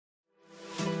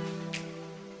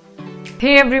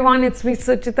Hey everyone, it's me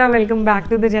Suchita. Welcome back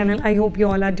to the channel. I hope you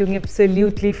all are doing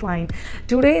absolutely fine.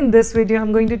 Today in this video,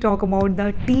 I'm going to talk about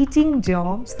the teaching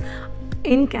jobs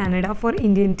in Canada for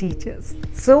Indian teachers.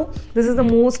 So this is the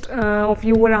most of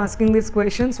you were asking this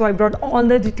question, so I brought all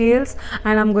the details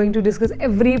and I'm going to discuss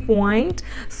every point.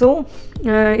 So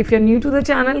if you're new to the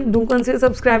channel, do consider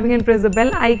subscribing and press the bell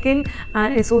icon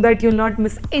so that you'll not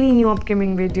miss any new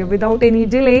upcoming video. Without any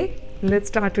delay, let's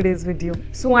start today's video.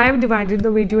 So I have divided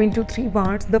the video into three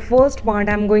parts. The first part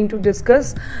I'm going to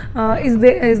discuss is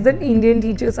that Indian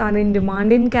teachers are in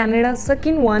demand in Canada.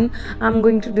 Second one, I'm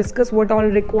going to discuss what all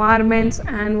requirements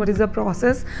and what is the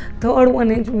process. Third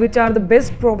one is which are the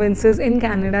best provinces in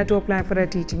Canada to apply for a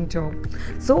teaching job.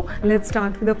 So let's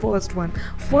start with the first one.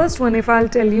 First one, if I'll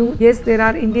tell you, yes, there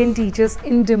are Indian teachers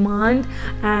in demand,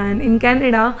 and in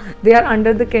Canada they are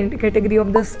under the category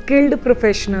of the skilled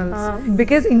professionals.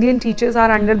 Because Indian teachers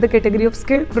are under the category of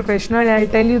skilled professional, I'll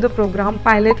tell you the program: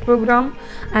 pilot program,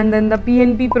 and then the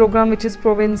PNP program, which is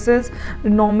provinces,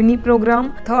 nominee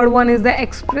program. Third one is the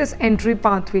express entry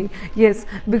pathway. Yes,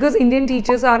 because Indian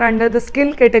teachers are under the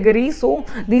skill category, so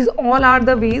these all are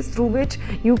the ways through which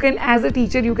you can, as a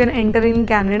teacher, you can enter in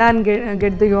Canada and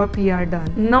get your PR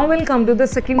done. Now we'll come to the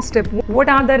second step. What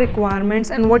are the requirements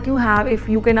and what you have if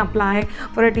you can apply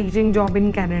for a teaching job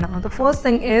in Canada? The first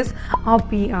thing is a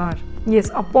PR.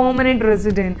 Yes, a permanent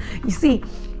resident. You see,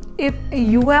 if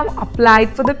you have applied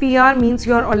for the PR, means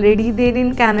you are already there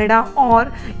in Canada,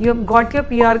 or you have got your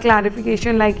PR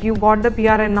clarification, like you got the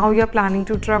PR and now you are planning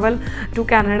to travel to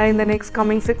Canada in the next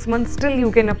coming 6 months, still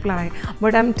you can apply.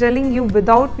 But I'm telling you,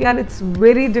 without PR it's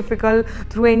very difficult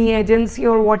through any agency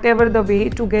or whatever the way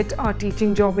to get a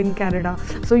teaching job in Canada.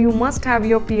 So you must have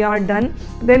your PR done,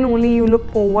 then only you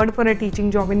look forward for a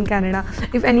teaching job in Canada.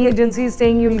 If any agency is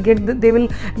saying they will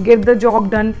get the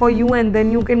job done for you and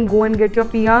then you can go and get your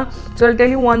PR. So I'll tell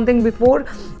you one thing: before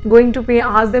going to pay,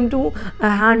 ask them to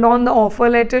hand on the offer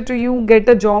letter to you, get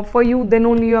a job for you, then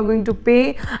only you are going to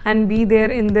pay and be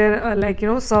there in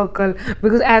their circle.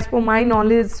 Because as per my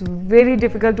knowledge, it's very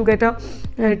difficult to get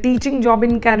a teaching job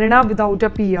in Canada without a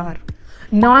PR.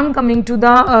 Now I'm coming to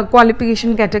the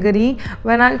qualification category.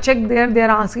 When I check there, they are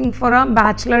asking for a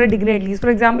bachelor degree at least. For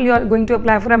example, you are going to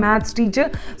apply for a maths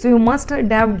teacher, so you must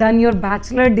have done your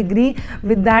bachelor degree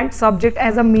with that subject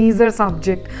as a major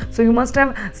subject. So you must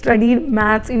have studied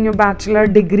maths in your bachelor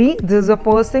degree. This is the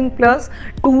first thing, plus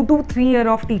 2 to 3 years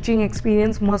of teaching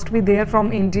experience must be there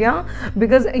from India,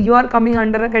 because you are coming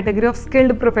under a category of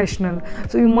skilled professional.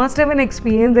 So you must have an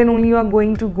experience, then only you are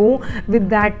going to go with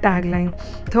that tagline.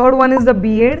 Third one is the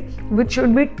B.Ed, which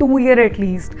should be 2 years at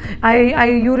least.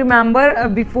 You remember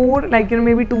before,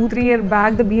 maybe 2-3 years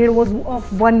back, the B.Ed was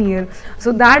of 1 year.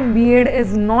 So that B.Ed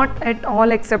is not at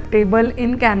all acceptable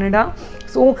in Canada.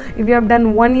 So if you have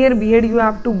done 1 year B.Ed, you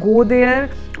have to go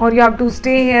there, or you have to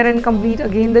stay here and complete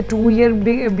again the 2-year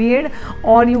B.Ed,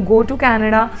 or you go to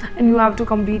Canada and you have to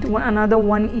complete another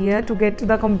 1 year to get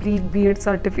the complete B.Ed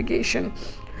certification.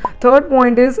 Third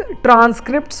point is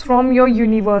transcripts from your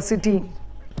university.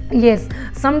 Yes,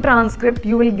 some transcript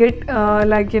you will get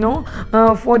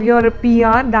for your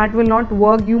PR, that will not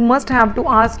work. You must have to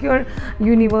ask your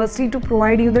university to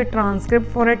provide you the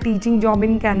transcript for a teaching job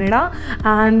in Canada,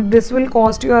 and this will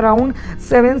cost you around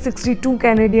 762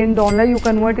 Canadian dollar. You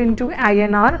convert into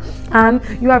INR, and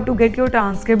you have to get your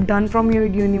transcript done from your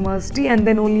university, and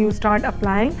then only you start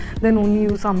applying, then only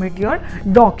you submit your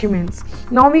documents.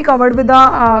 Now we covered with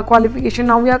the qualification.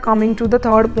 Now we are coming to the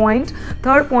third point.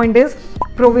 Third point is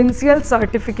provincial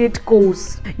certificate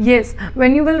course. Yes,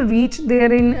 when you will reach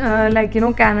there in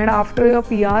Canada after your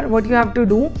PR, what you have to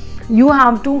do, you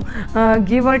have to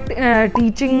give a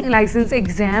teaching license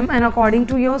exam, and according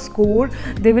to your score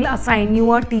they will assign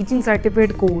you a teaching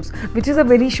certificate course, which is a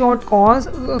very short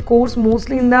course,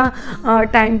 mostly in the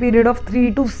time period of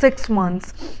 3 to 6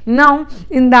 months. Now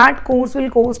in that course will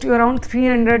cost you around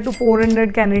 300 to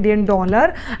 400 Canadian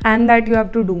dollar, and that you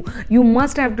have to do. You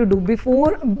must have to do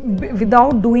before.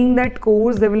 Without doing that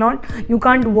course, you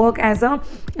can't work as a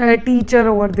teacher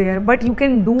over there, but you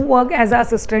can do work as an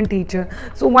assistant teacher.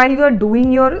 So while you are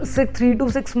doing your 3 to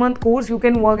 6 month course, you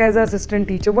can work as an assistant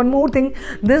teacher. One more thing,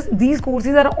 these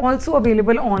courses are also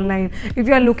available online. If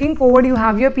you are looking forward, you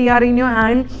have your PR in your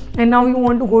hand and now you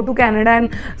want to go to Canada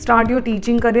and start your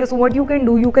teaching career, so what you can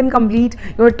do, you can complete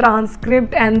your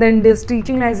transcript and then this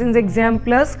teaching license exam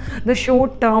plus the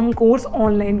short term course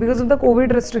online. Because of the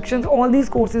COVID restrictions, all these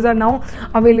courses are now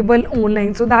available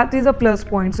online, so that is a plus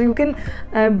point. So you can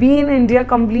be in India,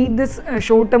 complete this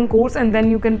short term course, and then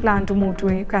you can plan to move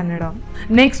to Canada.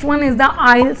 Next one is the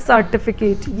IELTS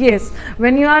certificate. Yes,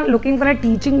 when you are looking for a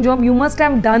teaching job, you must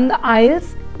have done the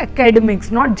IELTS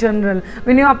academics, not general.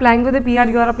 When you are applying for the PR,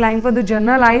 you are applying for the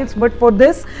general IELTS, but for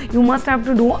this you must have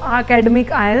to do academic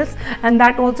IELTS, and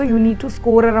that also you need to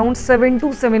score around 7 to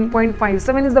 7.5.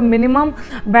 7 is the minimum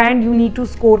band you need to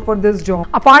score for this job.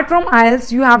 Apart from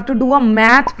IELTS, you have to do a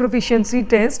math proficiency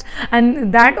test,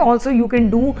 and that also you can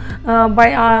do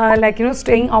by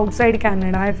staying outside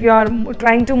Canada. If you are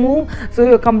trying to move, so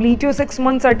you complete your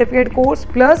 6-month certificate course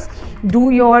plus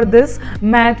do your this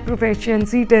math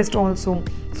proficiency test also.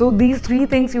 So these 3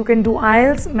 things you can do: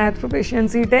 IELTS, math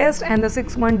proficiency test, and the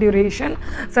 6-month duration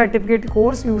certificate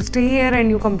course. You stay here and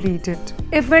you complete it.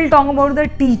 If we'll talk about the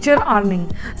teacher earning,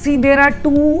 see, there are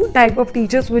 2 type of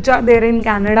teachers which are there in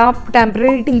Canada: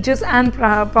 temporary teachers and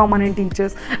permanent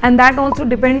teachers, and that also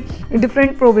depend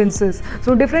different provinces.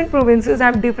 So different provinces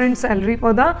have different salary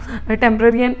for the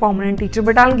temporary and permanent teacher,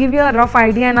 but I'll give you a rough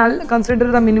idea and I'll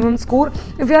consider the minimum score.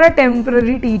 If you are a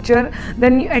temporary teacher,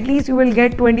 then at least you will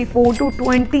get $24 to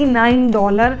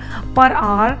 $29 per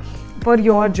hour for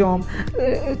your job.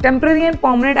 Temporary and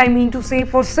permanent, I mean to say,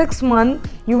 for 6 months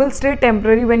you will stay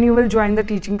temporary when you will join the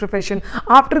teaching profession.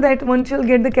 After that, once you'll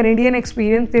get the Canadian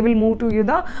experience, they will move to you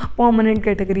the permanent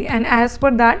category, and as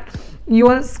per that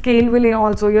your scale will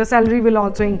also, your salary will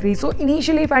also increase. So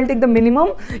initially, if I'll take the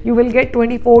minimum, you will get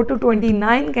 24 to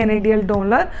 29 Canadian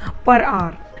dollar per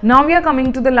hour. Now we are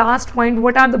coming to the last point: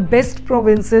 what are the best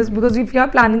provinces? Because if you are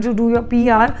planning to do your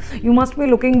PR, you must be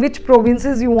looking which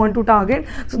provinces you want to target.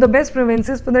 So the best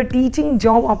provinces for the teaching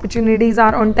job opportunities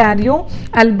are Ontario,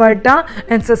 Alberta,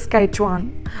 and Saskatchewan.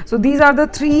 So these are the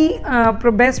 3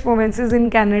 best provinces in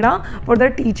Canada for the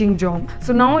teaching job.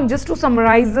 So now, just to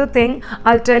summarize the thing,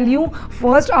 I'll tell you: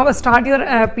 first, start your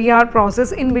PR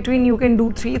process. In between, you can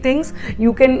do 3 things.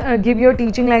 You can give your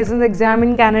teaching license exam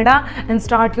in Canada and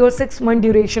start your 6-month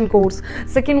duration course.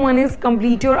 Second one is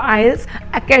complete your IELTS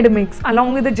academics.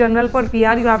 Along with the general for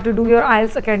PR, you have to do your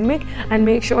IELTS academic and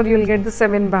make sure you'll get the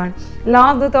 7 band.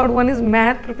 Last, the third one is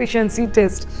math proficiency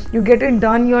test. You get it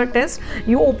done, your test.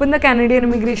 You open the Canadian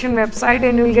immigration website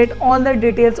and you'll get all the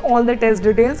details, all the test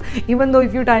details. Even though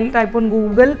if you type on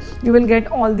Google, you will get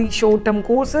all the short-term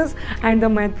courses and the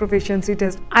math proficiency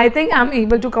test. I think I'm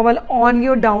able to cover all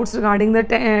your doubts regarding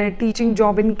the teaching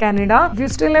job in Canada. If you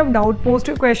still have doubt, post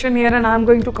your question here and I'm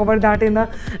going to cover that in the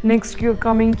next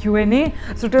coming Q&A.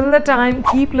 So till the time,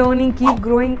 keep learning, keep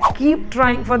growing, keep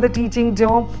trying for the teaching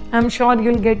job. I'm sure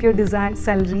you'll get your desired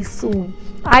salary soon.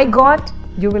 I got,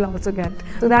 you will also get.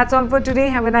 So that's all for today.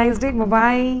 Have a nice day. Bye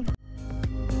bye.